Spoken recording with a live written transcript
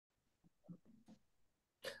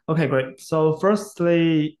Okay, great. So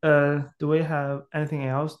firstly, do we have anything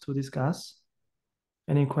else to discuss?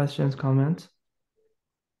 Any questions, comments?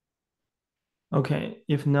 Okay,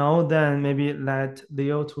 if no, then maybe let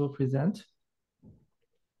Leo to present.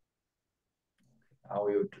 I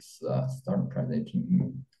will just start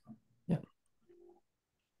presenting. Yeah.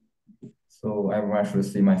 So everyone should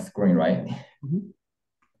see my screen, right? Mhm.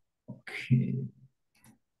 Okay.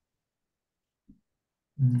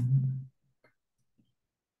 Mhm.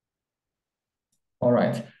 All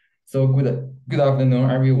right. So good afternoon,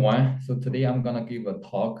 everyone. So today I'm gonna give a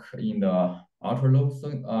talk in the ultra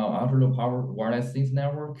low power wireless things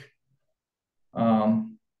network.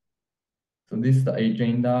 Um, so this is the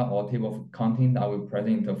agenda or table of content I will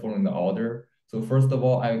present following the order. So first of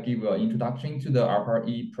all, I will give an introduction to the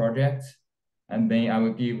RPE project, and then I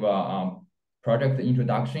will give a project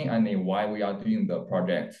introduction and then why we are doing the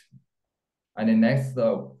project. And then next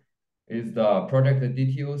is the project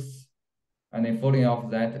details. And then following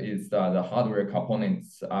off that is the hardware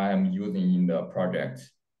components I am using in the project.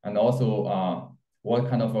 And also what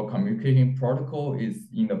kind of a communication protocol is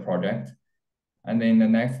in the project. And then the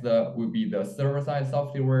next will be the server-side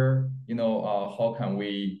software. How can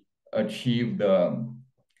we achieve the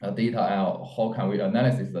data and how can we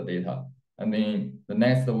analyze the data? And then the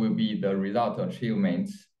next will be the result achievement,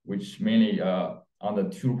 which mainly on the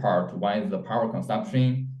two part. One is the power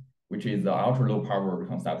consumption, which is the ultra low power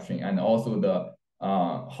consumption, and also the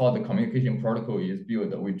how the communication protocol is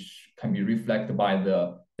built, which can be reflected by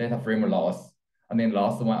the data frame loss. And then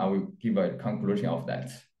last one, I will give a conclusion of that.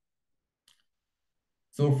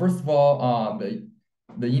 So first of all,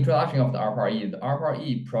 the introduction of the RPRE. The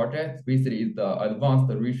RPRE project basically is the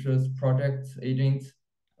Advanced Research Project Agent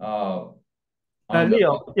uh, on the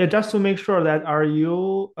Leo, yeah, just to make sure that are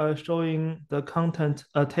you showing the content,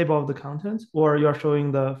 a table of the content, or you're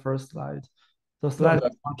showing the first slide? The no slide the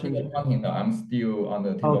is not table changing. content. I'm still on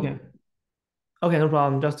the table. Okay. Okay, no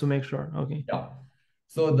problem. Just to make sure. Okay. Yeah.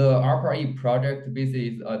 So the RPRE project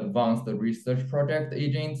basically is Advanced Research Project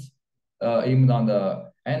Agent aimed on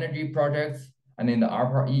the energy projects, and then the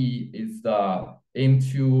RPRE is aimed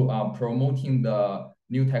to promoting the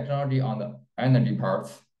new technology on the energy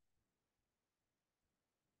parts.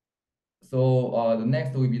 So the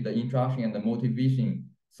next will be the introduction and the motivation.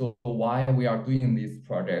 So why we are doing this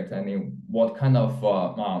project and what kind of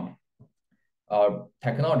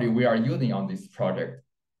technology we are using on this project.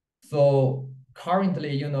 So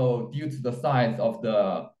currently, due to the size of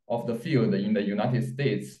the field in the United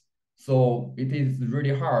States, so it is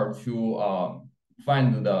really hard to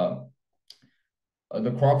find the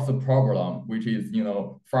crops problem, which is,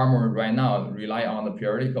 farmers right now rely on the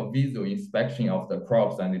periodical visual inspection of the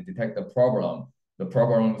crops and they detect the problem. The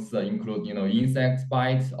problems include, insect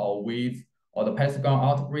bites or weeds or the pathogen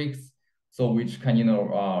outbreaks, so which can,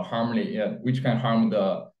 which can harm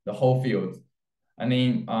the whole field. And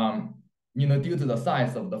then, due to the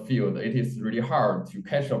size of the field, it is really hard to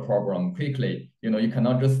catch a problem quickly. You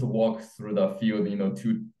cannot just walk through the field,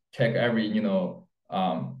 to check every,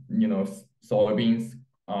 soybeans,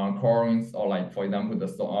 corns, or like, for example, the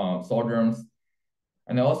sorghums.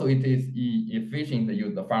 And also it is efficient to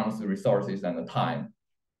use the farm's resources and the time.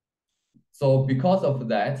 So because of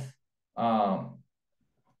that,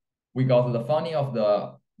 we got the funding of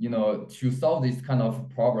to solve this kind of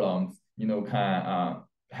problems, can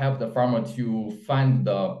help the farmer to find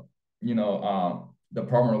the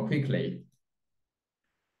problem quickly.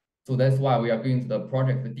 So that's why we are going to the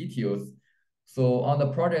project details. So on the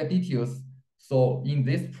project details, so in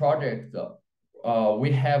this project,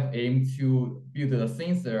 we have aimed to build the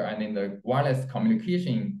sensor and in the wireless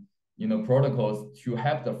communication, protocols to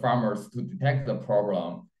help the farmers to detect the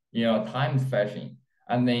problem in a timed fashion.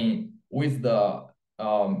 And then with the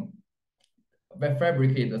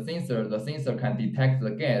fabricate the sensor can detect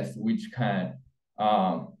the gas which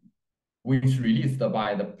released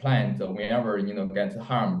by the plant whenever gets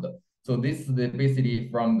harmed. So this is basically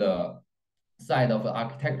from the side of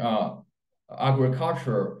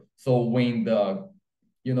agriculture. So when the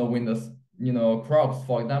crops,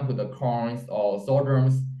 for example, the corns or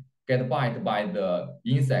sorghums get bite by the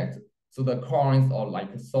insect, so the corns or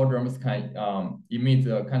like sorghums can emit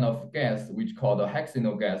a kind of gas which called the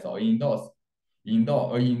hexanol gas or indoor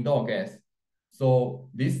gas. So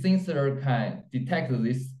this sensor can detect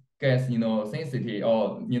this gas, sensitivity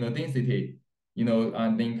or density,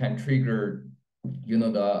 and then can trigger,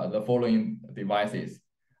 the following devices.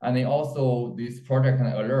 And then also this project can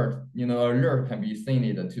alert can be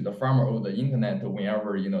sent to the farmer over the internet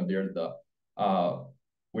whenever there's the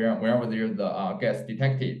wherever there's the gas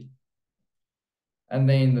detected. And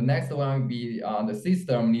then the next one would be the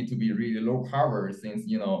system need to be really low power since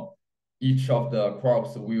each of the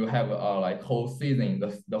crops will have like whole season.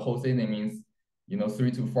 The whole season means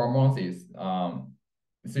 3 to 4 months.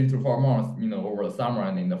 3 to 4 months over the summer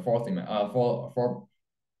and in the fall season. Fall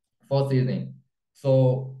season.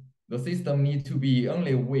 So the system need to be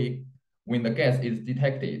only weak when the gas is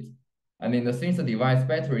detected. And then the sensor device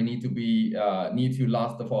battery need to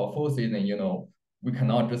last for a full season. We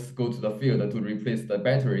cannot just go to the field to replace the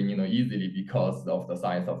battery, easily because of the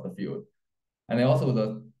size of the field. And then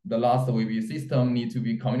also the last VB system need to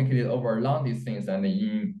be communicated over long distance and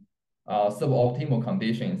in suboptimal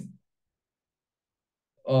conditions.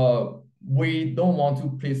 We don't want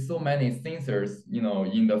to place so many sensors,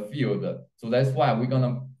 in the field. So that's why we're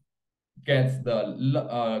gonna get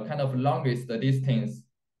the kind of longest distance,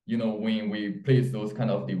 when we place those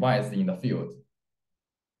kind of devices in the field.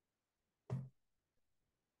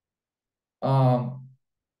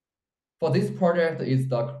 For this project is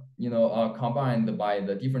combined by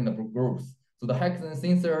the different groups. So the hexagon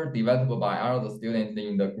sensor developed by all the students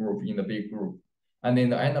in the big group. And then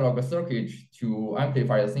the analog circuit to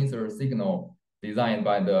amplify the sensor signal designed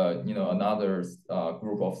by another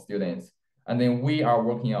group of students. And then we are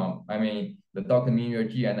working on, the Dr. Mingyue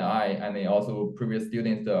Ji and I, and then also previous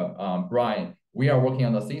students, Brian, we are working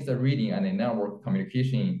on the sensor reading and the network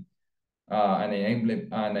communication and the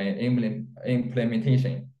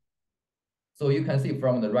implementation. So you can see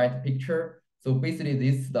from the right picture. So basically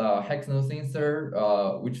this is the hexagon sensor,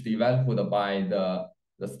 which developed by the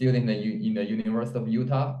student in the University of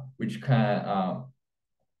Utah, which can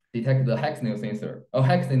detect the hexanol sensor, or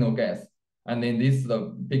hexanol gas. And then this is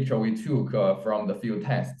the picture we took from the field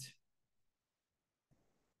test.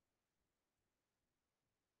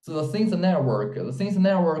 So the sensor network, the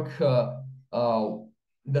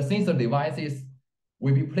sensor devices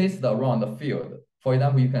will be placed around the field. For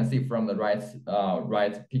example, you can see from the right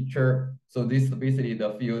picture. So this is basically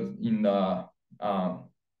the field in the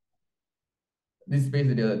this is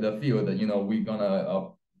basically the field.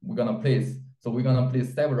 We're gonna place. So we're gonna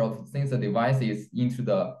place several sensor devices into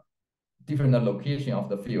the different location of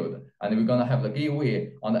the field, and we're gonna have the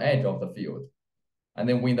gateway on the edge of the field. And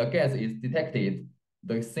then when the gas is detected,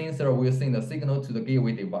 the sensor will send the signal to the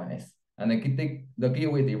gateway device. And the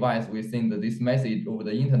gateway device will send this message over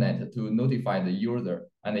the internet to notify the user,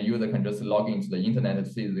 and the user can just log into the internet to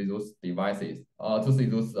see those devices, to see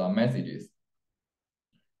those messages.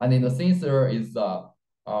 And then the sensor is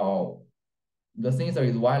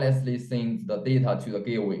wirelessly sends the data to the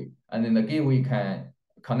gateway, and then the gateway can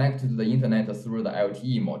connect to the internet through the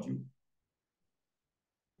LTE module.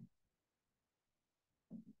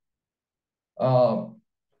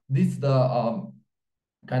 This is the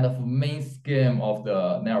kind of main scheme of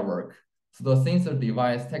the network. So the sensor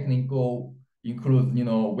device technical includes,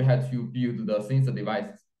 we had to build the sensor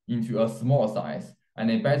device into a small size, and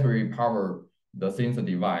then battery power the sensor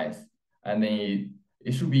device, and then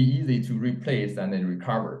it should be easy to replace and then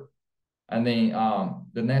recover. And then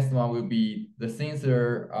the next one will be the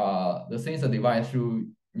sensor. The sensor device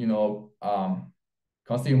should,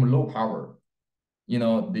 consume low power.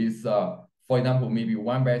 For example, maybe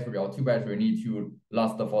one battery or two battery need to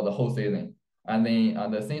last for the whole season. And then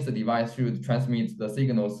the sensor device should transmit the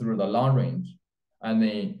signal through the long range. And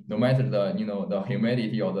then no matter the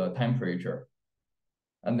humidity or the temperature.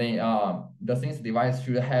 And then the sensor device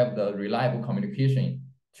should have the reliable communication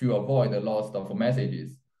to avoid the loss of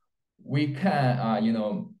messages. We can,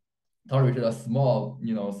 tolerate a small,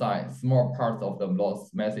 small parts of the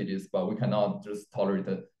lost messages, but we cannot just tolerate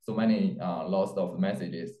so many loss of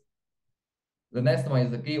messages. The next one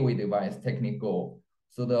is the gateway device technical.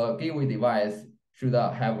 So the gateway device should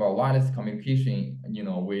have a wireless communication,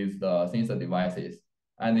 with the sensor devices,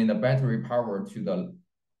 and then the battery power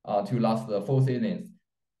to last the full seasons.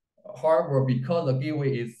 However, because the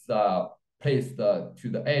gateway is placed to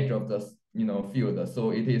the edge of the field,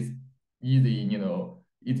 so it is easy,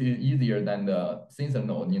 it is easier than the sensor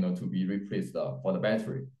node, to be replaced for the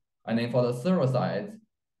battery. And then for the server side,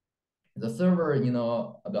 the server,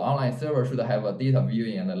 the online server should have a data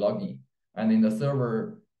viewing and a login. And then the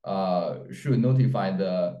server should notify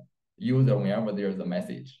the user whenever there's a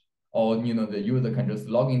message. Or, the user can just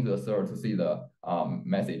log into the server to see the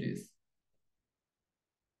messages.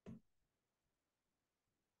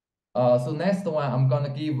 So next one, I'm gonna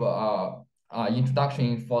give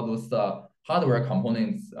introduction for those hardware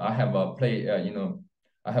components I have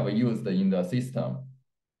I have used in the system.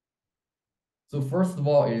 So first of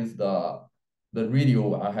all is the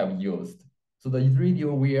radio I have used. So the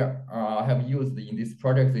radio we have used in this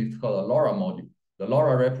project is called a LoRa module. The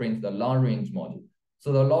LoRa represents the long range module.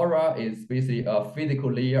 So the LoRa is basically a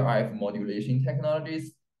physical layer RF modulation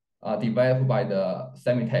technologies developed by the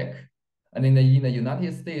Semitech. And in the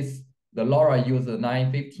United States, the LoRa uses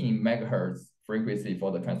 915 megahertz frequency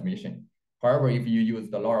for the transmission. However, if you use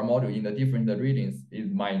the LoRa module in the different regions,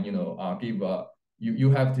 it might give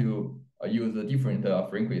you have to use the different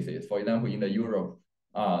frequencies. For example, in the Europe,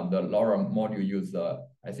 the LoRa module use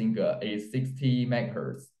I think 860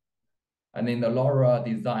 megahertz. And then the LoRa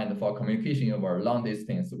designed for communication over long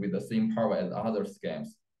distance with the same power as other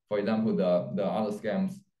scams. For example, the other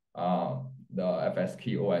scams, the FS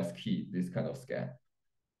key, OS key, this kind of scam.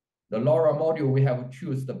 The LoRa module we have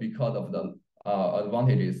chosen because of the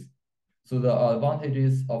advantages. So the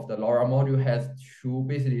advantages of the LoRa module has two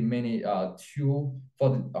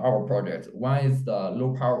for our project. One is the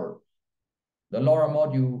low power. The LoRa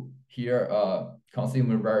module here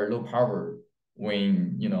consumes very low power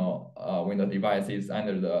when when the device is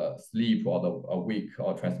under the sleep or the awake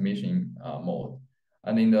or transmission mode.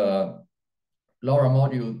 And in the LoRa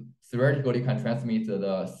module theoretically can transmit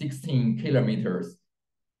the 16 kilometers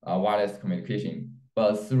wireless communication,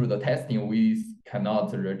 but through the testing we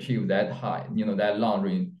cannot achieve that high, that long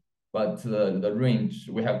range. But the range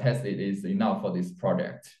we have tested is enough for this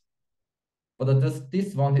project. But the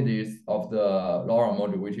disadvantages of the LoRa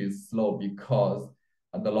module, which is slow because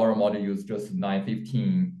the LoRa module uses just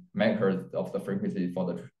 915 megahertz of the frequency for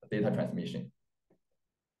the data transmission.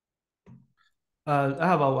 I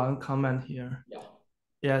have one comment here. Yeah.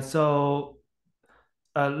 Yeah, so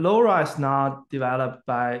LoRa is not developed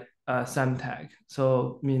by Semtech.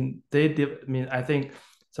 So I think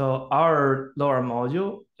so. Our LoRa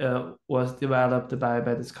module was developed by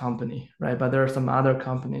this company, right? But there are some other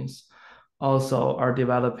companies also are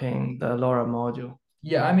developing the LoRa module.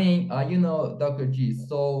 Yeah, I mean, Dr. G.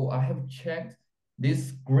 So I have checked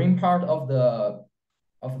this green part of the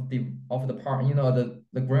part, the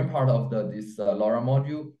green part of this LoRa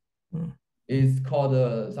module is called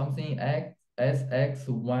something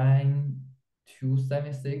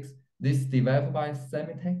SX1276. This is developed by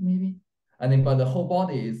Semitech maybe, and then but the whole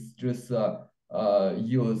body is just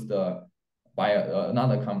used by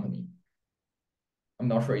another company. I'm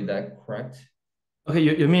not sure is that correct. Okay,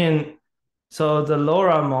 you mean so the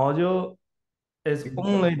LoRa module is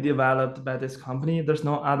only developed by this company. There's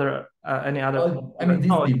no other any other. I mean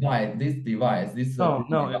No, this device, no, green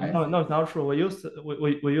no, device. no, no, it's not true. We used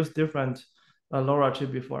different LoRa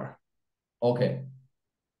chip before. Okay.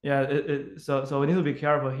 Yeah, so we need to be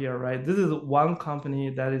careful here, right? This is one company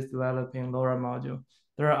that is developing LoRa module.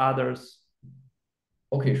 There are others.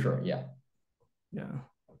 Okay, sure. Yeah. Yeah.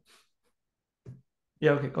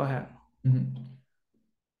 Yeah, okay, go ahead.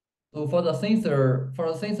 So for the sensor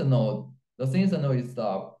node is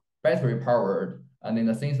battery powered, and then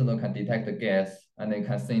the sensor node can detect the gas, and then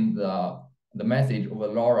can send the message over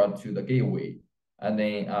LoRa to the gateway. And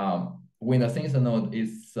then when the sensor node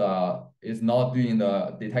is not doing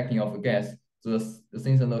the detecting of the gas, so the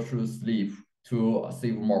sensor node should sleep to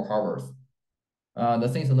save more powers. The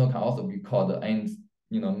sensor node can also be called the end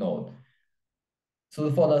node. So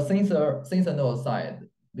for the sensor node side,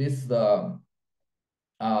 this is the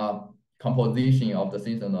composition of the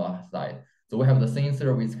sensor node side. So we have the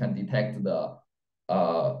sensor which can detect the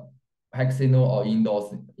hexanol or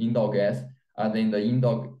indoor gas, and then the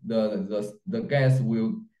gas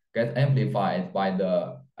will get amplified by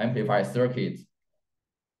the amplifier circuit,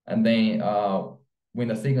 and then when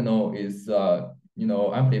the signal is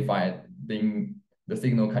amplified, then the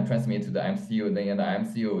signal can transmit to the MCU. Then the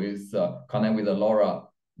MCU is connect with the LoRa.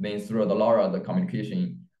 Then through the LoRa, the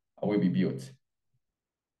communication will be built.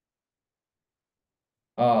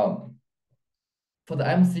 For the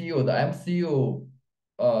MCU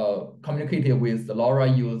communicated with the LoRa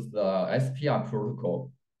use the SPR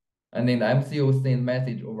protocol, and then the MCU send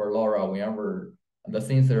message over LoRa whenever the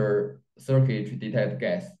sensor circuit detect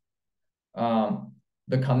gas.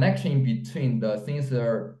 The connection between the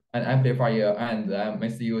sensor and amplifier and the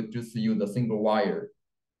MCU just use a single wire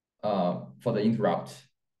for the interrupt.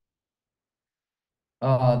 The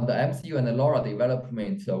MCU and the LoRa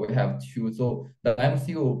development, we have two. So the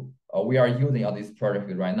MCU we are using on this project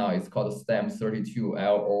right now is called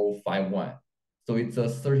STEM32L051. So it's a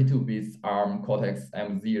 32-bit ARM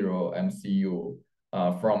Cortex-M0 MCU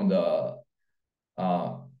from the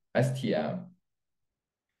STM.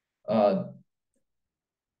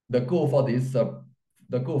 The goal for this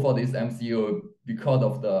MCU because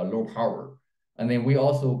of the low power, and then we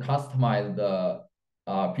also customize the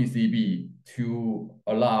PCB to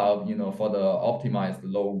allow for the optimized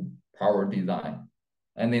low power design,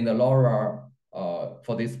 and then the LoRa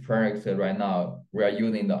for this project right now, we are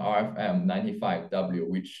using the RFM95W,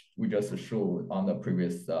 which we just showed on the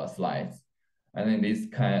previous slides. And then this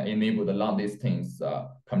can enable the long distance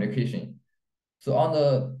communication. So on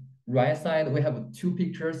the right side, we have two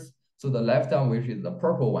pictures. So the left one, which is the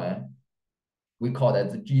purple one, we call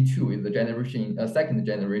that the G2, is the second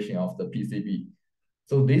generation of the PCB.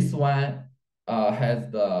 So this one has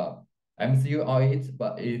the MCU on it,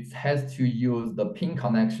 but it has to use the pin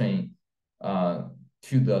connection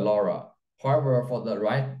to the LoRa. However, for the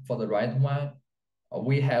right one,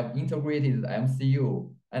 we have integrated the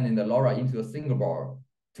MCU and then the LoRa into a single board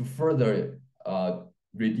to further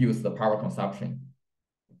reduce the power consumption.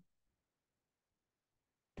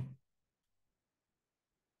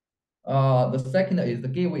 The second is the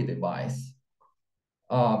gateway device.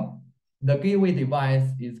 The gateway device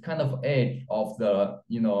is kind of edge of the,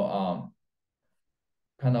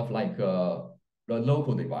 kind of like the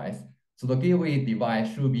local device. So the gateway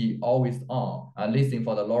device should be always on and listen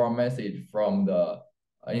for the LoRa message from the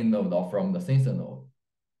in node or from the sensor node.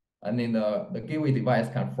 And then the gateway device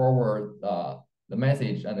can forward the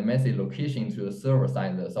message and the message location to the server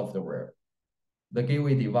side of the software. The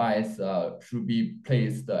gateway device should be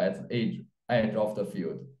placed at the edge of the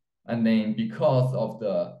field. And then because of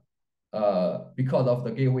the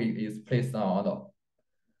gateway is placed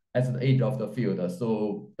at the edge of the field,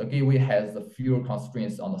 so the gateway has the fewer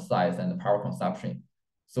constraints on the size and the power consumption.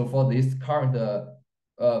 So for this current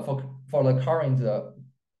for the current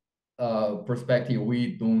perspective,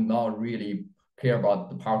 we do not really care about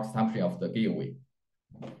the power consumption of the gateway.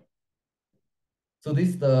 So this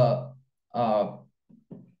is the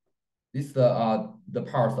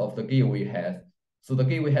parts of the gateway has. So the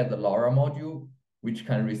gateway has the LoRa module, which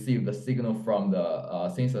can receive the signal from the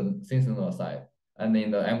sensor side, and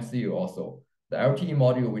then the MCU also. The LTE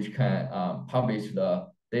module, which can publish the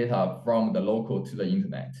data from the local to the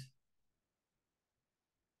internet.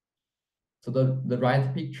 So the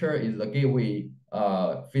right picture is the gateway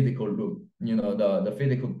physical loop, the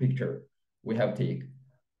physical picture we have take.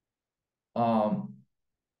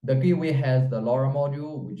 The gateway has the LoRa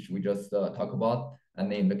module, which we just talked about,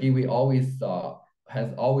 and then the gateway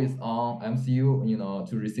has always on MCU,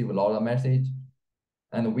 to receive a LoRa message,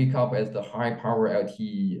 and wake up as the high power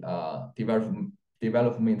LTE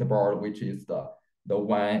development board, which is the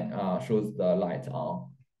one shows the light on,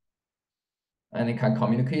 and it can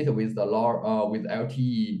communicate with the with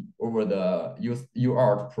LTE over the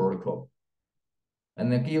UART protocol. And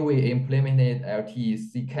the gateway implemented LTE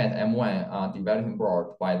CCAT M1 development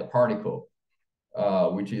board by the particle,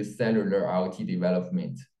 which is cellular IoT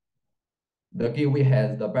development. The gateway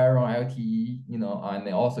has the Baron LTE, and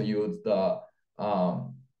they also use the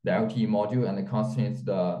LTE module, and it constrains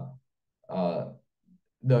the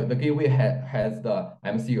gateway has the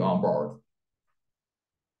MCU on board.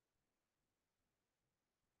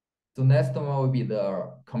 So next one will be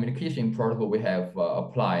the communication protocol we have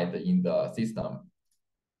applied in the system.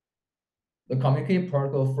 The communication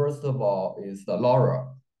protocol, first of all, is the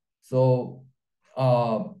LoRa. So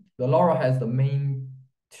the LoRa has the main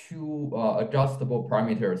two adjustable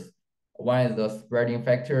parameters. One is the spreading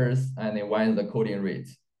factors, and then one is the coding rate.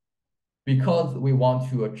 Because we want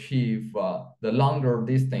to achieve the longer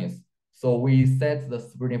distance, so we set the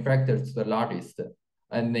spreading factors to the largest,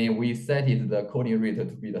 and then we set it the coding rate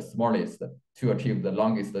to be the smallest to achieve the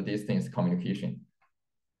longest distance communication.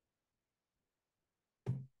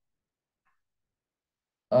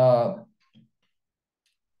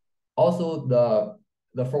 Also,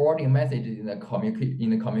 the forwarding messages in the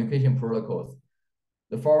communication protocols.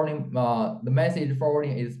 The message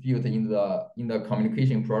forwarding is built in the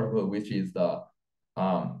communication protocol, which is the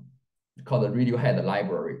called the radio head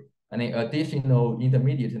library. And an additional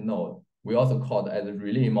intermediate node, we also call it as a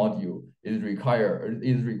relay module, is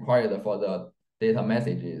required for the data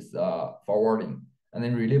messages forwarding. And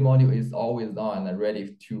then relay module is always on and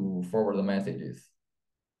ready to forward the messages.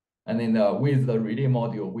 And then with the relay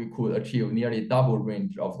module, we could achieve nearly double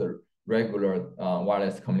range of the regular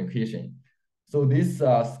wireless communication. So this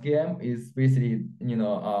scheme is basically,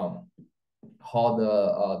 how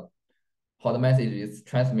the message is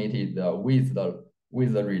transmitted with the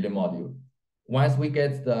relay module. Once we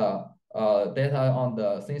get the data on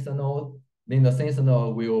the sensor node, then the sensor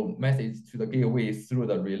node will message to the gateway through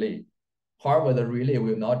the relay. However, the relay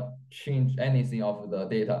will not change anything of the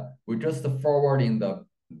data. We're just forwarding the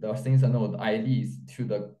sensor node IDs to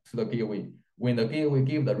the gateway. When the gateway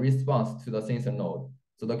give the response to the sensor node,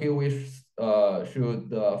 so the gateway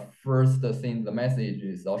should first send the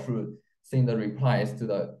messages or should send the replies to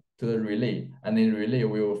the relay, and then relay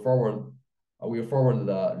will forward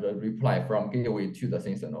the reply from gateway to the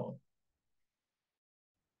sensor node.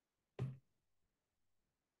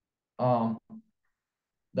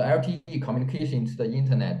 the LTE communication to the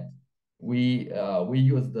internet, we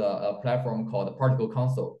use the platform called Particle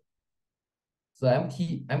Console. So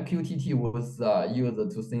MQTT was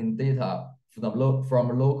used to send data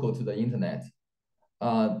from local to the internet.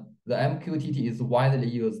 The MQTT is widely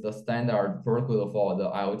used the standard protocol for the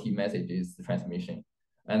IoT messages transmission.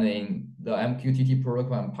 And then the MQTT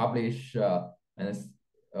protocol publishes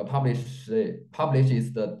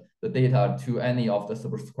the data to any of the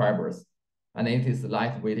subscribers. And it is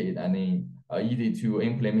lightweighted and easy to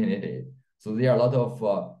implement it. So there are a lot of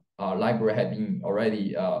library have been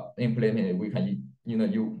already implemented. We can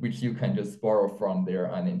which you can just borrow from there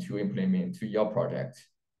and then to implement to your project.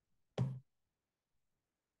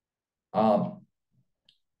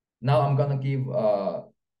 Now I'm gonna give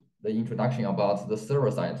the introduction about the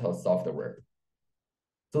server side of software.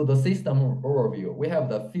 So the system overview, we have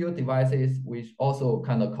the field devices, which also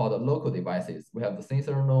kind of called the local devices. We have the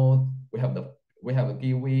sensor node, we have a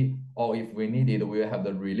gateway, or if we need it, we have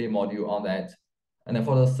the relay module on that. And then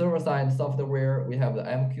for the server side software, we have the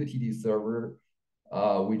MQTT server,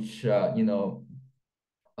 which for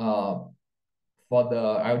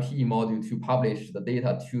the LTE module to publish the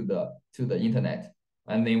data to the internet.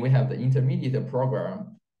 And then we have the intermediate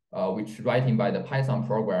program, which writing by the Python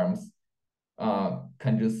programs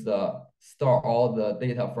can just store all the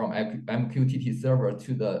data from MQTT server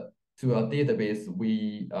to a database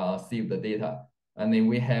we save the data. And then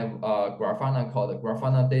we have Grafana called the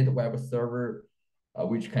Grafana Data Web Server,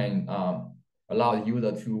 which can allow the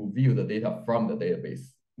user to view the data from the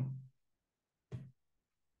database.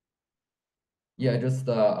 Yeah, just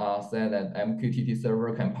said that MQTT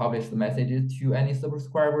server can publish the messages to any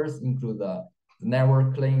subscribers, include the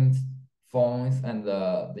network clients, phones, and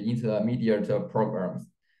the intermediate programs.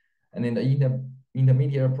 And then the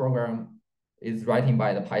intermediate program is writing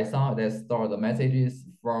by the Python that store the messages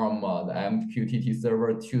from the MQTT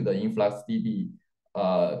server to the InfluxDB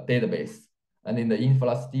database. And then the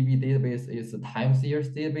InfluxDB database is a time series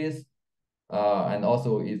database, and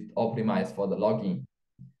also is optimized for the logging.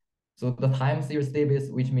 So the time series database,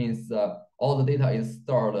 which means all the data is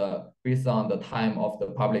stored based on the time of the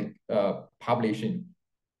publishing.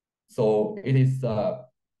 So it is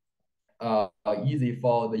easy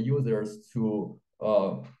for the users to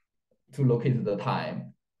locate the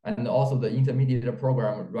time. And also the intermediate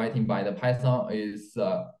program writing by the Python is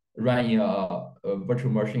running a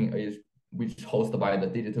virtual machine which is hosted by the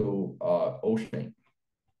digital ocean.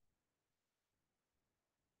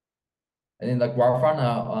 And then the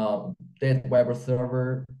Grafana data web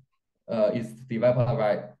server is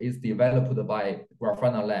developed by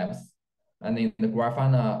Grafana Labs. And then the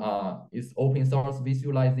Grafana is open source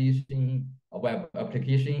visualization web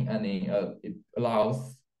application, and then it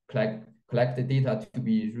allows collect the data to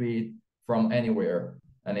be read from anywhere.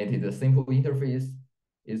 And it is a simple interface.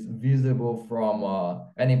 It's visible from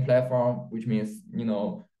any platform, which means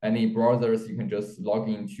any browsers, you can just log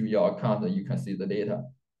into your account and you can see the data.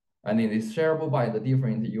 And it is shareable by the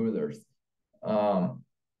different users.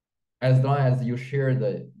 As long as you share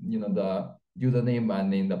the the username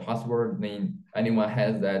and then the password, then anyone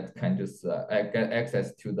has that can just get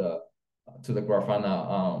access to the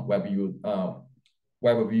Grafana web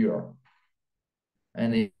viewer.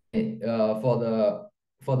 And for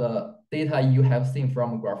the data you have seen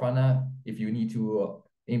from Grafana, if you need to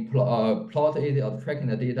plot it or tracking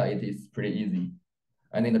the data, it is pretty easy.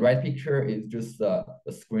 And in the right picture is just a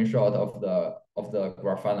screenshot of the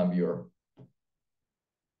Grafana viewer.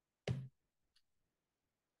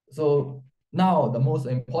 So now the most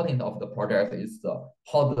important of the project is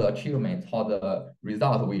how the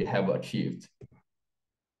result we have achieved.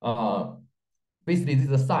 Basically, this is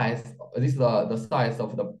the size. This is the size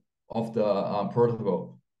of the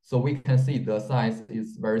protocol. So we can see the size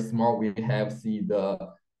is very small. We have the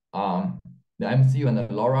MCU and the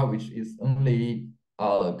LoRa, which is only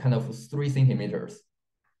kind of 3 centimeters.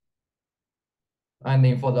 And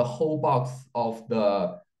then for the whole box of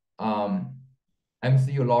the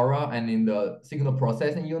MCU LoRa and in the signal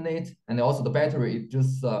processing unit, and also the battery is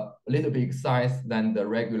just a little bit size than the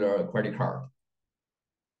regular credit card.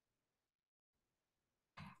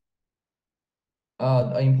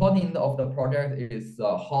 The important of the project is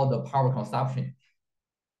how the power consumption.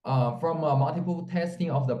 From multiple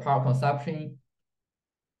testing of the power consumption,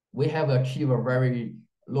 we have achieved a very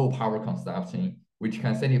low power consumption, which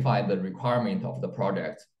can satisfy the requirement of the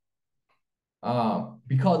project.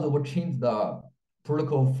 Because we changed the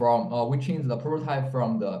protocol we changed the prototype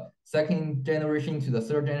from the 2nd generation to the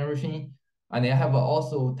 3rd generation, and I have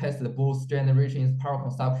also tested both generations power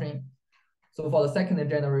consumption. So for the 2nd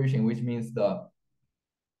generation, which means the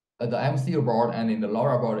the MCU board and in the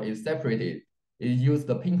LoRa board is separated. It uses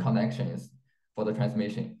the pin connections for the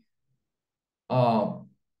transmission.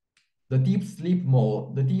 The deep sleep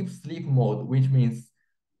mode, which means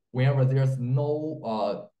whenever there's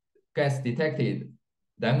no gas detected,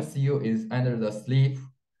 the MCU is under the sleep.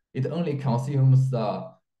 It only consumes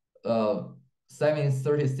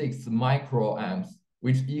 736 microamps,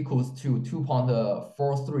 which equals to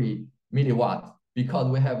 2.43 milliwatt, because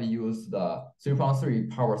we have used the 3.3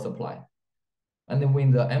 power supply. And then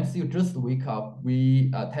when the MCU just wake up,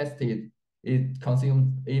 we tested it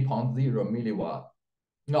consumes 8.0 milliwatt.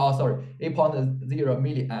 No, sorry, 8.0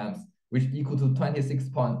 milliamps, which equal to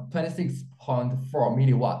 26.4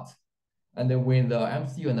 milliwatts. And then when the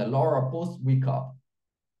MCU and the LoRa both wake up,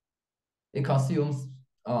 it consumes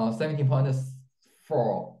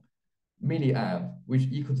 17.4 milliamp, which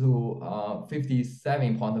equal to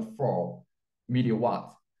 57.4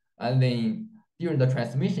 milliwatts. And then during the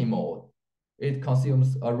transmission mode, it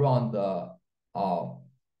consumes around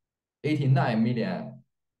 89 milliamp,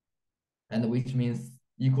 and which means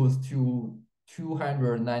equals to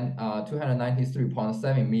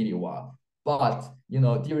 293.7 milliwatt. But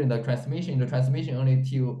during the transmission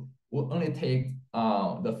will only take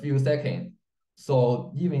the few seconds.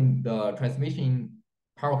 So even the transmission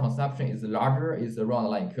power consumption is larger, is around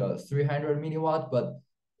like 300 milliwatt, but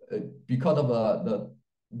because of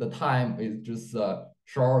the time is just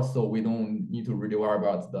short, so we don't need to really worry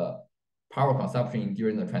about the power consumption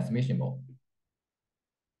during the transmission mode.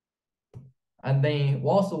 And then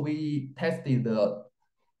also we tested the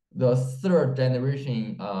third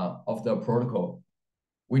generation of the protocol,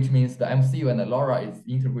 which means the MCU and the LoRa is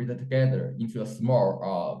integrated together into a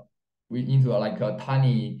small, like a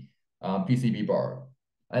tiny PCB board.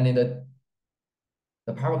 And then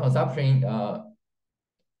the power consumption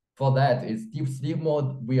for that is deep sleep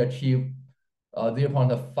mode, we achieve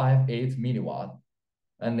 0.58 milliwatt.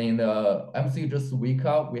 And then the MCU just wake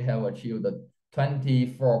up, we have achieved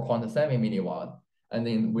 24.7 milliwatt. And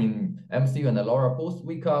then when MCU and the LoRa both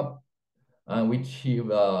wake up, we achieve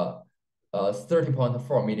 30.4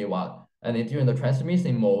 milliwatt. And then during the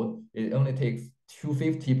transmission mode, it only takes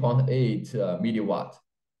 250.8 milliwatt.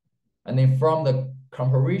 And then from the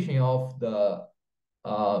comparison of the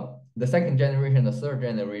second generation, the third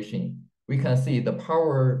generation, we can see the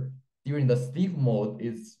power during the sleep mode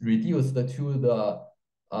is reduced to the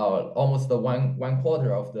almost the one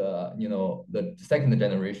quarter of the second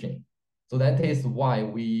generation. So that is why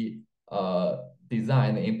we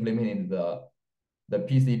designed and implemented the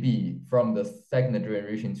PCB from the second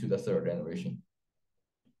generation to the third generation.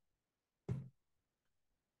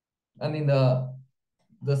 And in the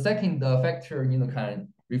second factor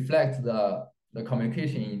can reflect the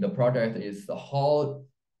communication in the project is how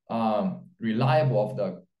reliable of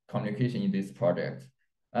the communication in this project.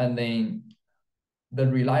 And then the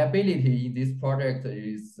reliability in this project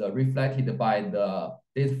is reflected by the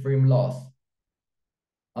data frame loss.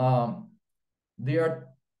 There are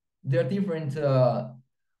different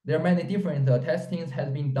there are many different testings has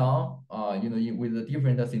been done with the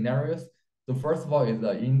different scenarios. So first of all is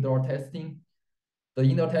the indoor testing. The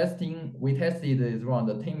indoor testing we tested is around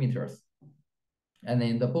 10 meters. And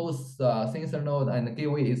then the both sensor node and the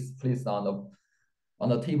gateway is placed on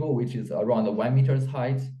the table, which is around 1 meters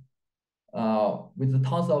height. With the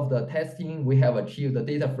tons of the testing, we have achieved the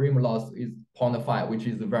data frame loss is 0.5, which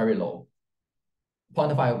is very low.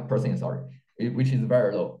 0.5%, sorry, which is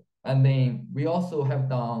very low. And then we also have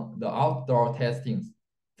done the outdoor testings.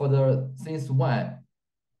 For the Sense 1,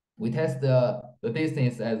 we test the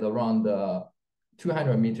distance as around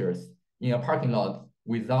 200 meters in a parking lot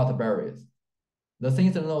without barriers. The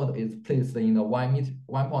sensor node is placed in a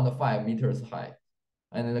 1.5 meters high.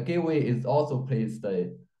 And the gateway is also placed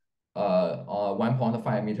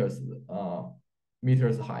 1.5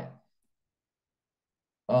 meters high.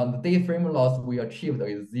 The data frame loss we achieved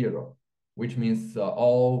is 0, which means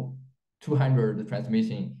all 200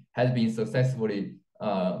 transmission has been successfully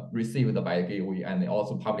received by the gateway and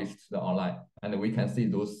also published online. And we can see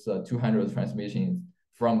those 200 transmissions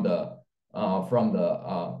from the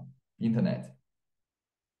internet.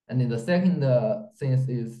 And then the second sense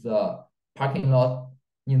is parking lot,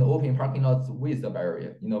 open parking lots with a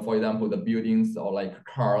barrier. For example, the buildings or like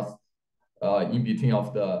cars in between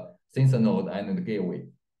of the sensor node and the gateway.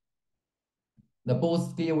 The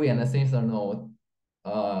both gateway and the sensor node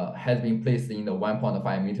has been placed in the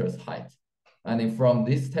 1.5 meters height. And then from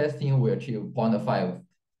this testing, we achieve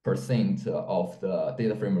 0.5% of the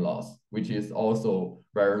data frame loss, which is also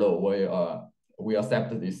very low. We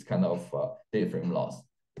accept this kind of data frame loss.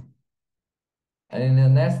 And then the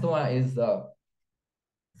next one is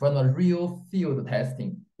from the real field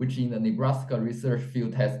testing, which in the Nebraska research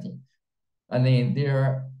field testing. And then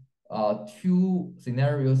there are two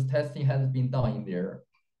scenarios testing has been done in there.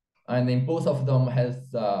 And then both of them has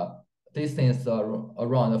distance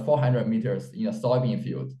around 400 meters in a soybean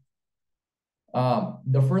field.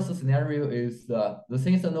 The first scenario is the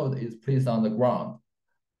sensor node is placed on the ground,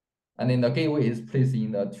 and then the gateway is placed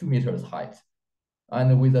in the 2 meters height.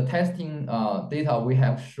 And with the testing data, we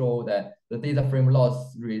have shown that the data frame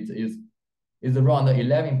loss rate is around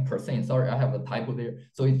 11%. Sorry, I have a typo there.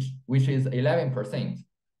 So which is 11%.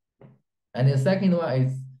 And the second one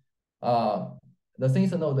is the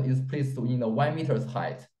sensor node is placed in the 1 meters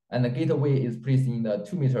height, and the gateway is placed in the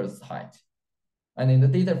 2 meters height. And then the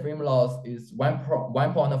data frame loss is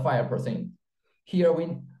 1.5%. Here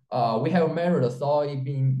we have measured the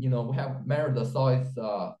soybean, we have measured the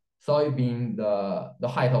soybean, the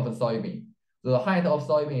height of the soybean. So the height of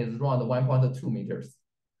soybean is around 1.2 meters.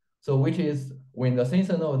 So which is when the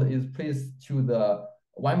sensor node is placed to the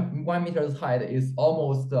 1 meters height is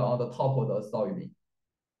almost on the top of the soybean.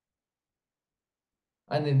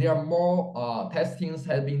 And then there are more testings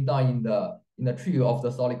have been done in the tree of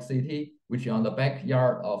the Salt Lake City, which is on the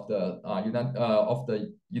backyard of the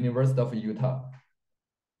University of Utah.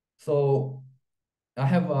 So I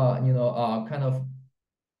have kind of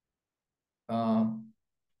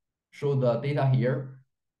show the data here.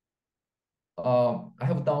 I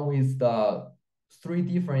have done with the 3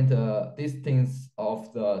 different distance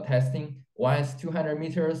of the testing. One is 200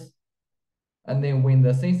 meters, and then when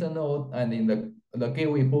the sensor node and then the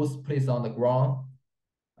gateway both placed on the ground,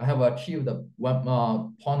 I have achieved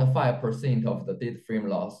 1.5% of the data frame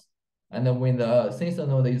loss. And then when the sensor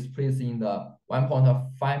node is placed in the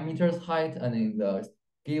 1.5 meters height and then the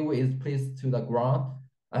gateway is placed to the ground,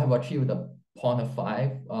 I have achieved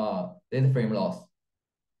 0.5 data frame loss.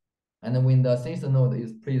 And then when the sensor node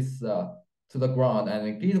is placed to the ground and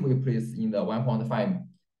the gateway placed in the 1.5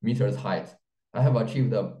 meters height, I have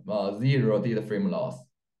achieved 0 data frame loss.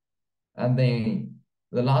 And then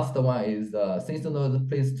the last one is the sensor node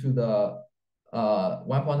placed to the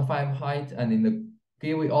 1.5 height, and in the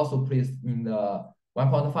gateway also placed in the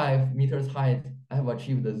 1.5 meters height. I have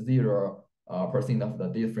achieved 0% of the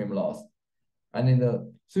data frame loss. And in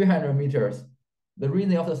the 300 meters, the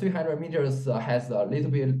reason of the 300 meters has a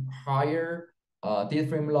little bit higher data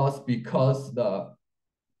frame loss because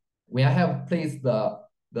when I have placed the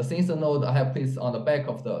sensor node, I have placed on the back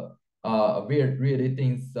of the really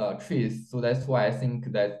dense trees. So that's why I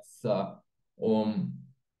think that's a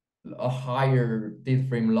higher data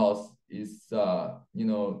frame loss is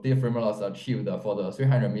data frame loss achieved for the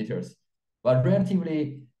 300 meters. But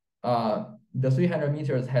relatively, the 300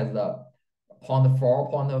 meters has a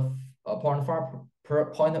 0.4%,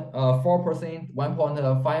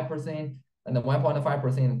 1.5%, and the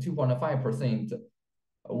 1.5%, 2.5%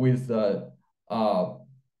 with the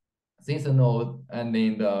sensor node and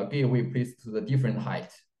then the gateway placed to the different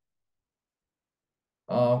height.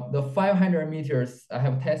 The 500 meters I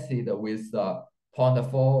have tested with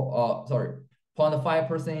 0.5%,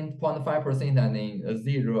 0.5%, and then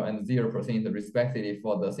 0 and 0% respectively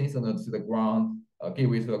for the sensor node to the ground,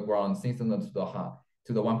 gateway to the ground, sensor node to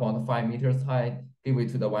the 1.5 meters height, gateway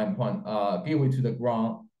to the gateway to the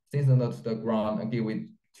ground, sensor node to the ground, and gateway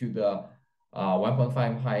to the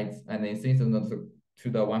 1.5 height, and then sensor node to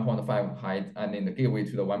the 1.5 height, and then the gateway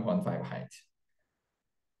to the 1.5 height.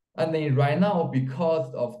 And then right now,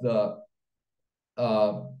 because of the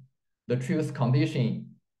tree's condition,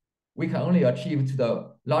 we can only achieve to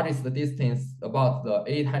the largest distance about the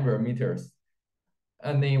 800 meters.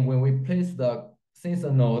 And then when we place the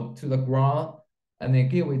sensor node to the ground and then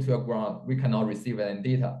gateway to the ground, we cannot receive any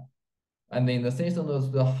data. And then the sensor node to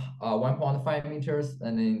the 1.5 meters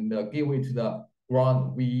and then the gateway to the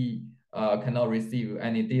ground, we cannot receive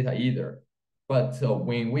any data either. But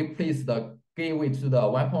when we place the gateway to the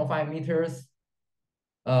 1.5 meters,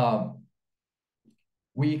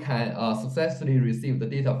 we can successfully receive the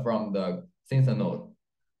data from the sensor node.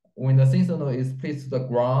 When the sensor node is placed to the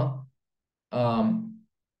ground,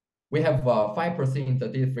 we have 5%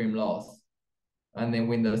 data frame loss. And then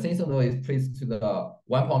when the sensor node is placed to the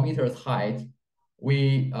 1 meters height,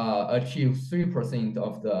 we achieve 3%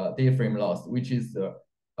 of the data frame loss, which is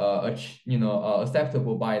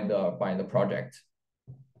acceptable by the project.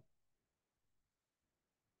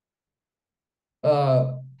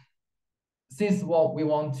 Since we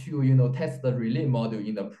want to test the relay module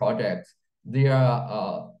in the project, there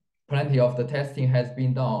are plenty of the testing has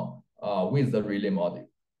been done with the relay module.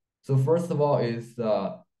 So first of all is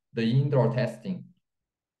the indoor testing.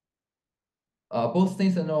 Both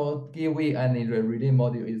sensor node gateway and the relay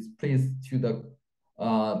module is placed to the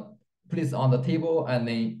placed on the table, and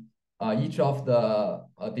then each of the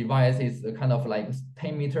devices kind of like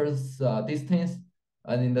 10 meters distance,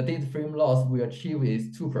 and then the data frame loss we achieve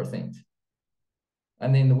is 2%.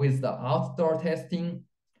 And then with the outdoor testing,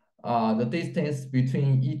 the distance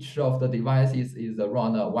between each of the devices is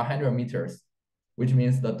around 100 meters, which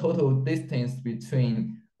means the total distance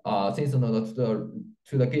between sensor node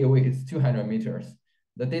to the gateway is 200 meters.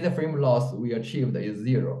 The data frame loss we achieved is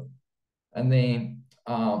 0. And then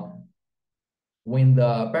when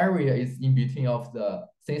the barrier is in between of the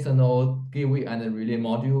sensor node, gateway, and the relay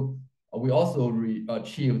module, we also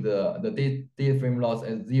achieve the data frame loss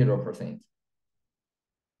at 0%.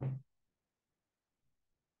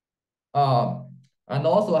 And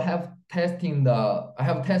also I have tested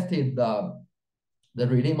the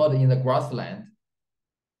relay module in the grassland.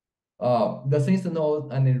 The sensor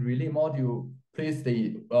node and the relay module placed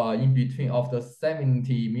in between of the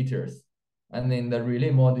 70 meters, and then the relay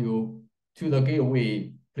module to the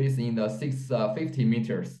gateway placed in the 650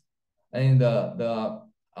 meters, and the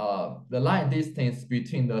line distance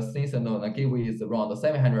between the sensor node and gateway is around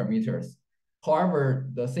 700 meters. However,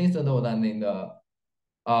 the sensor node and then the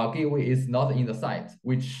gateway is not in the site,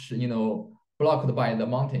 which blocked by the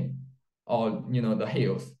mountain or the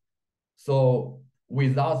hills. So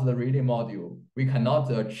without the relay module, we cannot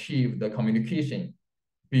achieve the communication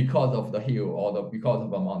because of the hill or because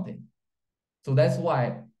of a mountain. So that's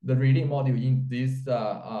why the relay module in this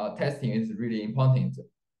testing is really important.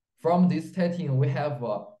 From this testing, we have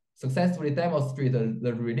successfully demonstrated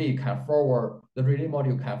the relay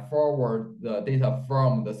module can forward the data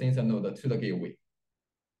from the sensor node to the gateway.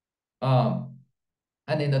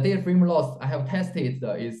 And in the data frame loss I have tested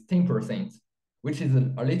is 10%, which is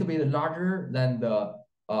a little bit larger than the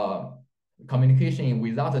communication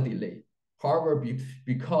without a delay. However,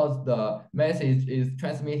 because the message is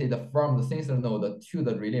transmitted from the sensor node to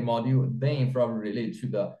the relay module, then from relay to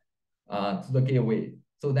the gateway.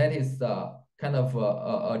 So that is kind of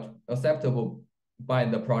acceptable by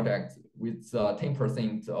the project with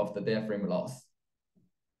 10% of the data frame loss.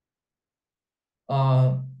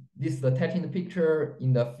 This is the testing picture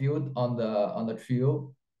in the field on the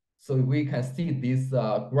trail. So we can see this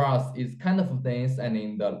grass is kind of dense, and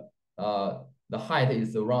in the height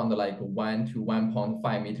is around like 1 to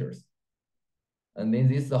 1.5 meters. And then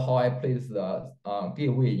this is how I place the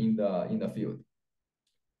gateway in the field.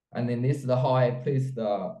 And then this is how I place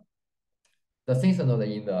the sensor node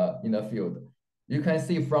in the field. You can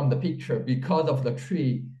see from the picture, because of the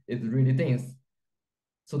tree is really dense.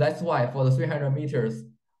 So that's why for the 300 meters,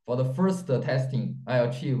 for the first testing, I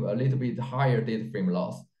achieve a little bit higher data frame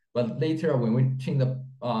loss. But later, when we change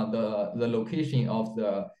the location of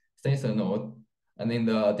the sensor node, and then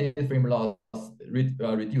the data frame loss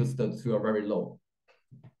reduced to a very low.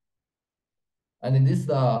 And then this is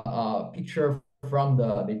the picture from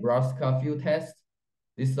the Nebraska field test.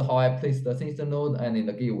 This is how I place the sensor node and in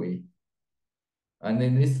the gateway. And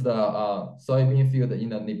then this is the soybean field in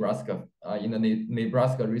the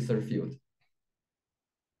Nebraska research field.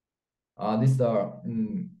 This is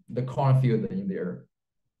the corn field in there.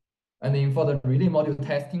 And then for the relay module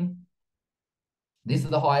testing, this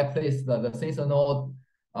is how I place the sensor node,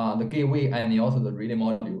 the gateway, and also the relay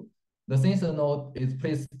module. The sensor node is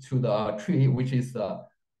placed to the tree, which is the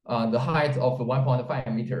height of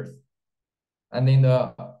 1.5 meters. And then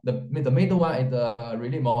the middle one is the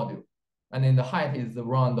relay module. And then the height is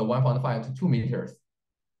around 1.5 to 2 meters.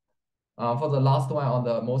 For the last one on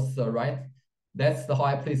the most right, that's how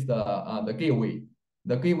I place the gateway.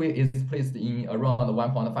 The gateway is placed in around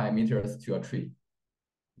 1.5 meters to a tree.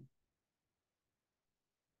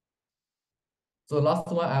 So the last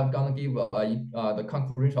one, I'm gonna give the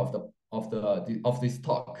conclusion of this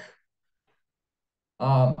talk.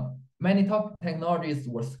 Many technologies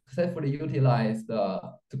were successfully utilized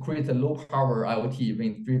to create a low-power IoT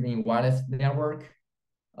event-driven wireless network.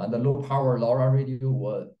 The low-power LoRa radio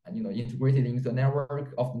was integrated into the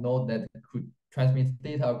network of node that could transmit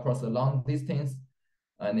data across a long distance,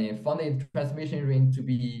 and then found the transmission rate to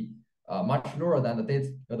be much lower than the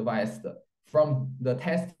data advised. From the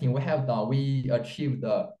testing we have done, we achieved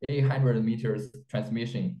 800 meters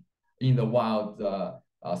transmission in the wild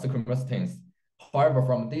circumstance. However,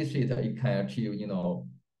 from this sheet, it can achieve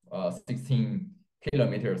 16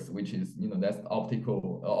 kilometers, which is that's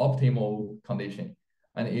optimal condition,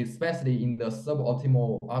 and especially in the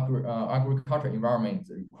suboptimal agriculture environment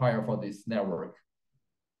required for this network.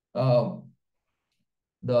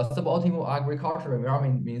 The suboptimal agricultural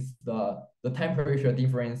environment means the temperature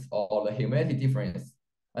difference or the humidity difference.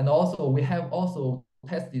 And also we have also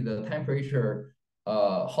tested the temperature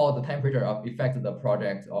how the temperature affects the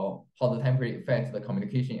project, or how the temperature affects the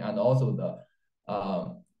communication, and also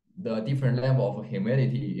the different level of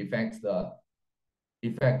humidity affects the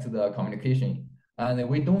communication. And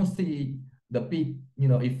we don't see the big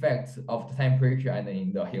effects of the temperature and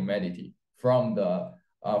in the humidity from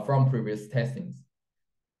previous testings.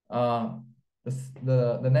 Uh,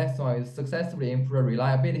 the next one is successfully improve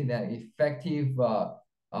reliability and effective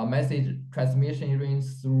message transmission range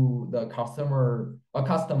through the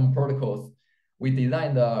custom protocols. We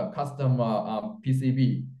designed the custom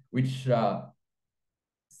PCB, which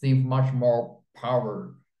save much more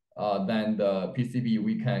power than the PCB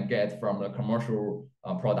we can get from the commercial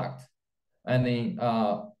product. And then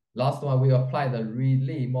last one, we apply the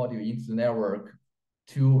relay module into the network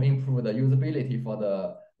to improve the usability for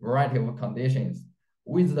the variety of conditions.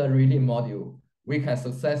 With the relay module, we can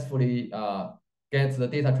successfully get the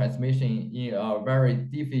data transmission in a very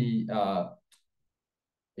diffy,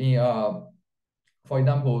 for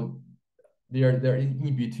example, there is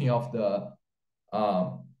in between of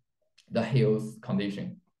the hills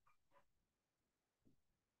condition.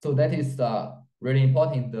 So that is really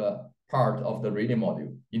important part of the relay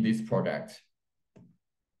module in this project.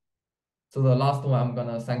 So the last one, I'm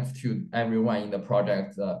gonna thanks to everyone in the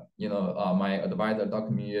project, my advisor,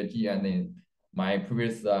 Dr. G, and then my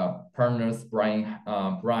previous partners,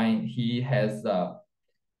 Brian, he had done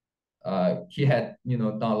a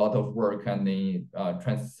lot of work and then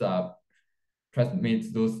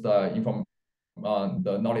transmit those the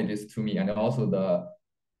knowledge to me, and also the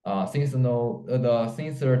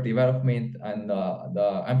sensor development and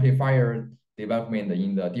the amplifier development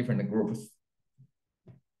in the different groups.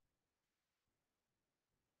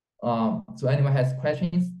 So anyone has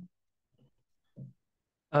questions?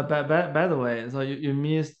 By the way, so you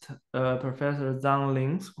missed Professor Zhang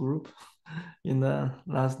Ling's group in the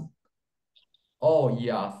last. Oh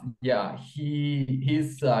yes, yeah.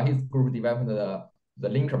 His group developed the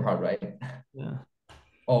linker part, right? Yeah.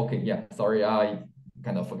 Okay, yeah. Sorry, I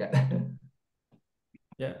kind of forget.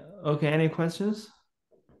 Yeah. Okay. Any questions?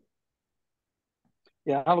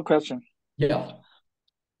 Yeah, I have a question. Yeah.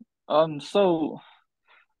 So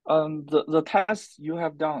the test you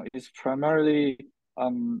have done is primarily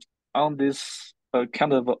on this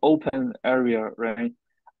kind of open area, right?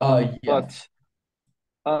 Yes.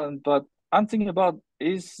 But I'm thinking about,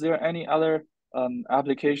 is there any other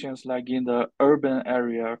applications like in the urban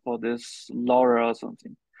area for this LoRa or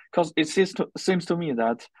something? Because it seems to me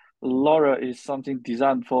that LoRa is something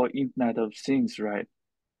designed for Internet of Things, right?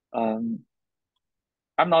 Um,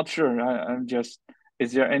 I'm not sure. I'm just,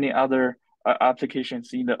 is there any other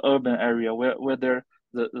applications in the urban area where the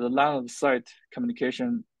line of sight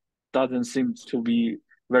communication doesn't seem to be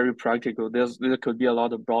very practical? There could be a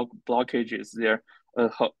lot of blockages there.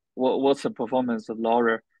 What's the performance of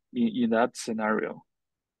LoRa in that scenario?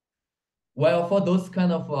 Well, for those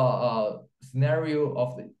kind of scenario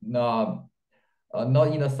of the not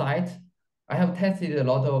in the site, I have tested a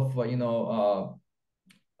lot of I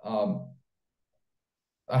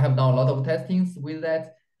have done a lot of testings with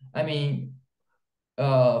that. I mean,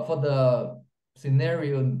 for the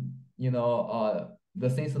scenario, the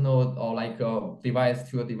sensor node or like a device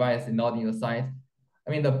to a device not in the site.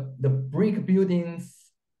 I mean, the brick buildings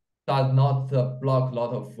does not block a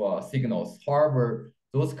lot of signals. However,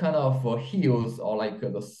 those kind of hills or like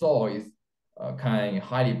the soils can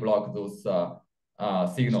highly block those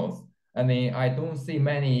signals. And then I don't see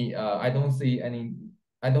many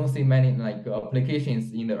like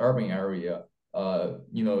applications in the urban area,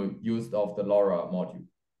 used of the LoRa module.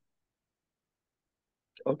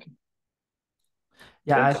 Okay.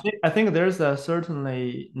 Yeah, Thanks. I think there's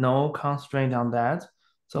certainly no constraint on that.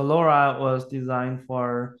 So LoRa was designed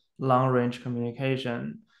for long-range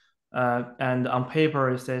communication, and on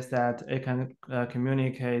paper it says that it can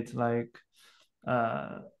communicate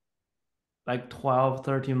uh, like 12,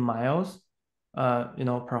 13 miles,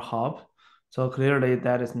 per hop. So clearly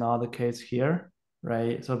that is not the case here,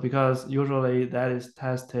 right? So because usually that is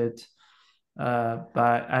tested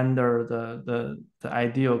by under the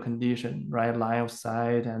ideal condition, right? Line of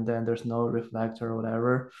sight, and then there's no reflector or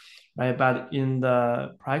whatever, right? But in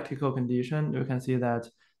the practical condition, you can see that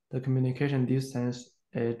the communication distance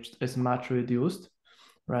is much reduced,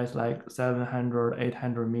 right? It's like 700,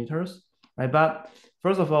 800 meters, right? But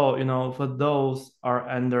first of all, for those are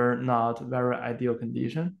under not very ideal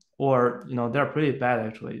condition, or, they're pretty bad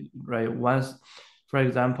actually, right? Once, for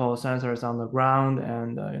example, sensors on the ground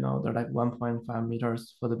and, they're like 1.5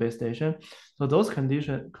 meters for the base station. So those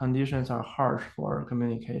conditions are harsh for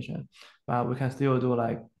communication, but we can still do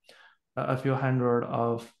like a few hundred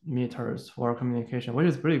of meters for communication, which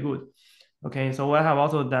is pretty good. Okay, so we have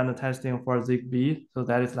also done the testing for Zigbee, so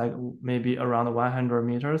that is like maybe around 100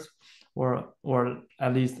 meters, or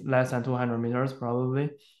at least less than 200 meters probably.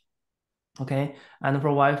 Okay, and for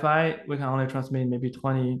Wi-Fi, we can only transmit maybe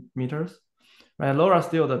 20 meters, right? LoRa is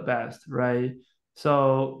still the best, right?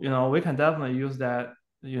 So we can definitely use that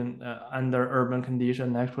under urban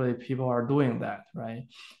condition. Actually, people are doing that, right?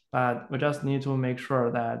 But we just need to make sure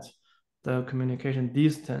that the communication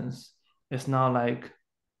distance is not like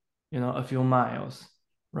a few miles,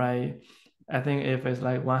 right? I think if it's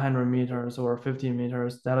like 100 meters or 50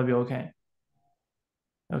 meters, that'll be okay.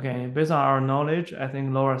 Okay, based on our knowledge, I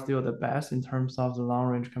think LoRa is still the best in terms of the long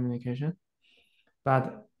range communication,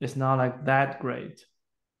 but it's not like that great.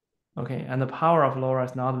 Okay, and the power of LoRa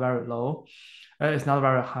is not very low. It's not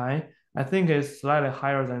very high. I think it's slightly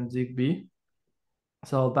higher than Zigbee.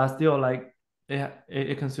 So, but still, like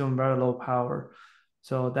it consumes very low power.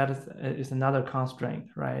 So that is another constraint,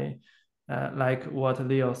 right? Like what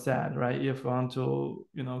Leo said, right? If you want to,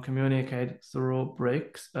 communicate through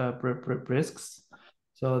bricks,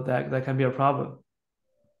 so that can be a problem.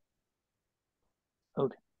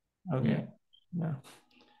 Okay. Okay. Yeah.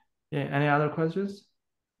 Yeah. Any other questions?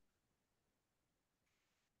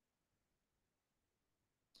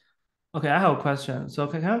 Okay, I have a question. So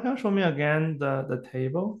can you show me again the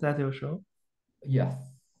table that you show? Yes.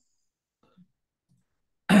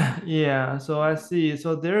 Yeah, so I see.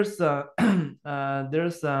 So there's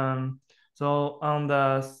there's so on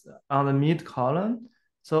the mid column,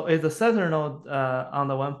 so it's the center node on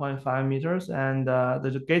the 1.5 meters and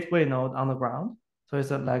the gateway node on the ground. So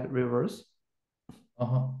it's like reverse.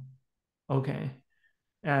 Uh-huh. Okay,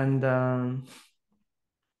 and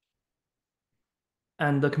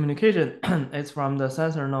the communication is from the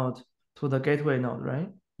sensor node to the gateway node, right?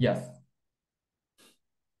 Yes.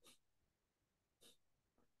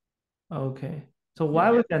 Okay. So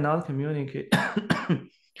why Yeah. we cannot communicate?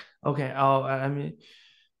 Okay. I mean,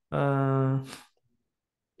 uh,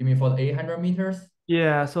 You mean for the 800 meters?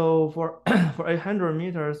 yeah. So for for 800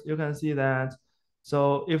 meters, you can see that.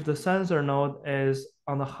 So if the sensor node is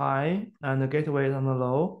on the high and the gateway is on the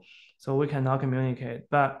low, so we cannot communicate.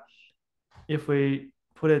 But if we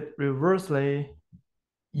put it reversely,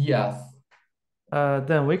 Yes.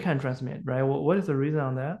 then we can transmit, right? What is the reason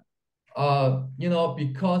on that?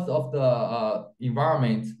 Because of the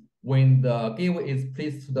environment, when the gateway is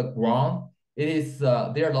placed to the ground, it is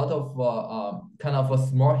there are a lot of kind of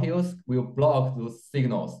small hills will block those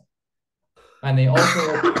signals, and they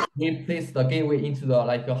also we place the gateway into the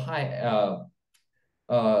like a high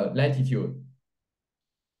latitude,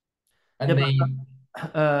 Yeah, and then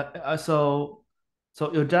so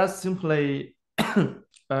you just simply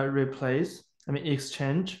replace, I mean,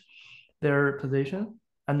 exchange their position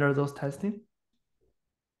under those testing.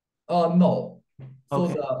 no. So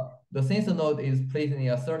Okay. the sensor node is placed in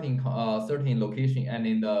a certain location, and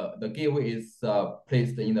then the gateway is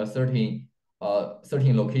placed in a certain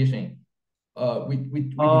location. We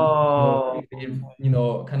did Oh,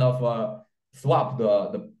 kind of swap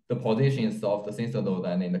the positions of the sensor node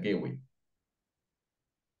and then the gateway.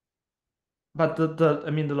 but the I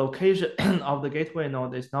mean the location of the gateway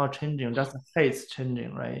node is not changing, just the height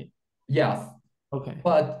changing, right? Yes, Okay.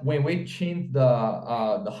 but when we change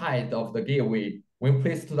the height of the gateway, when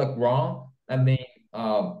placed to the ground, and then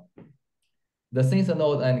the sensor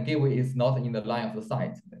node and gateway is not in the line of the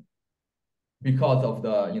sight because of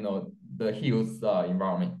the hills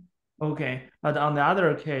environment. Okay. But on the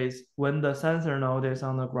other case, when the sensor node is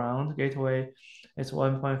on the ground, gateway is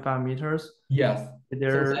 1.5 meters. Yes. So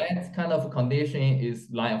There, that kind of condition is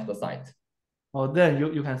line of the sight. oh, then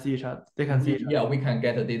you can see each other. They can see each other. Yeah, we can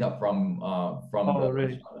get the data from Oh, the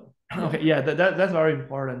really? yeah. Okay, yeah, that's very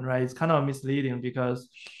important, right? It's kind of misleading because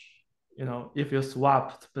if you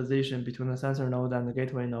swapped position between the sensor node and the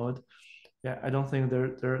gateway node, yeah, I don't think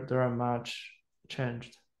there are much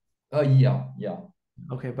changed. Yeah.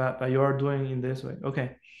 Okay, but you are doing in this way.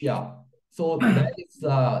 Okay. Yeah. So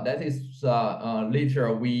that is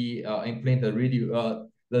later we implement the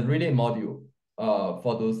relay module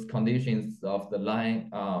for those conditions of the line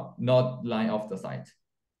not line of the sight.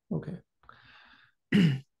 Okay.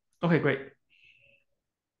 Okay, great.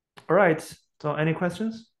 All right. So any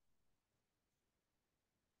questions?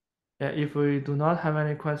 Yeah, if we do not have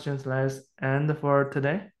any questions, let's end for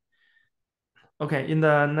today. Okay, in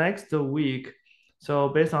the next week, so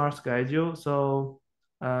based on our schedule, so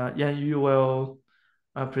yeah, you will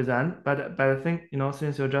present, but I think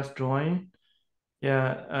since you just joined,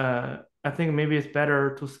 yeah, I think maybe it's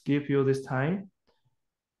better to skip you this time.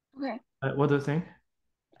 Okay. What do you think?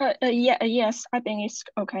 Yeah, yes, I think it's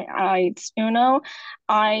okay. I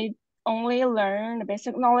only learn the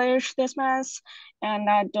basic knowledge this month, and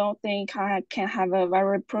I don't think I can have a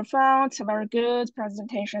very profound, very good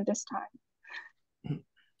presentation this time.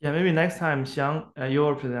 Yeah, maybe next time, Xiang, you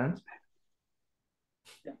will present.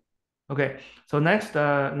 Yeah. Okay, so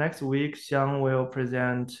next week, Xiang will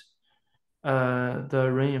present the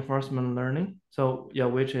reinforcement learning. So yeah,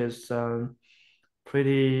 which is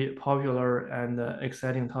pretty popular and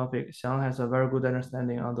exciting topic. Xiang has a very good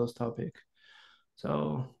understanding on those topics.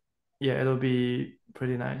 So yeah, it'll be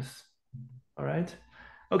pretty nice. All right.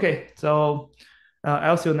 Okay, so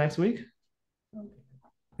I'll see you next week.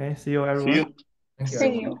 Okay, see you See everyone. you. Thank you, See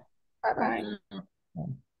everyone. you. Bye bye. Yeah.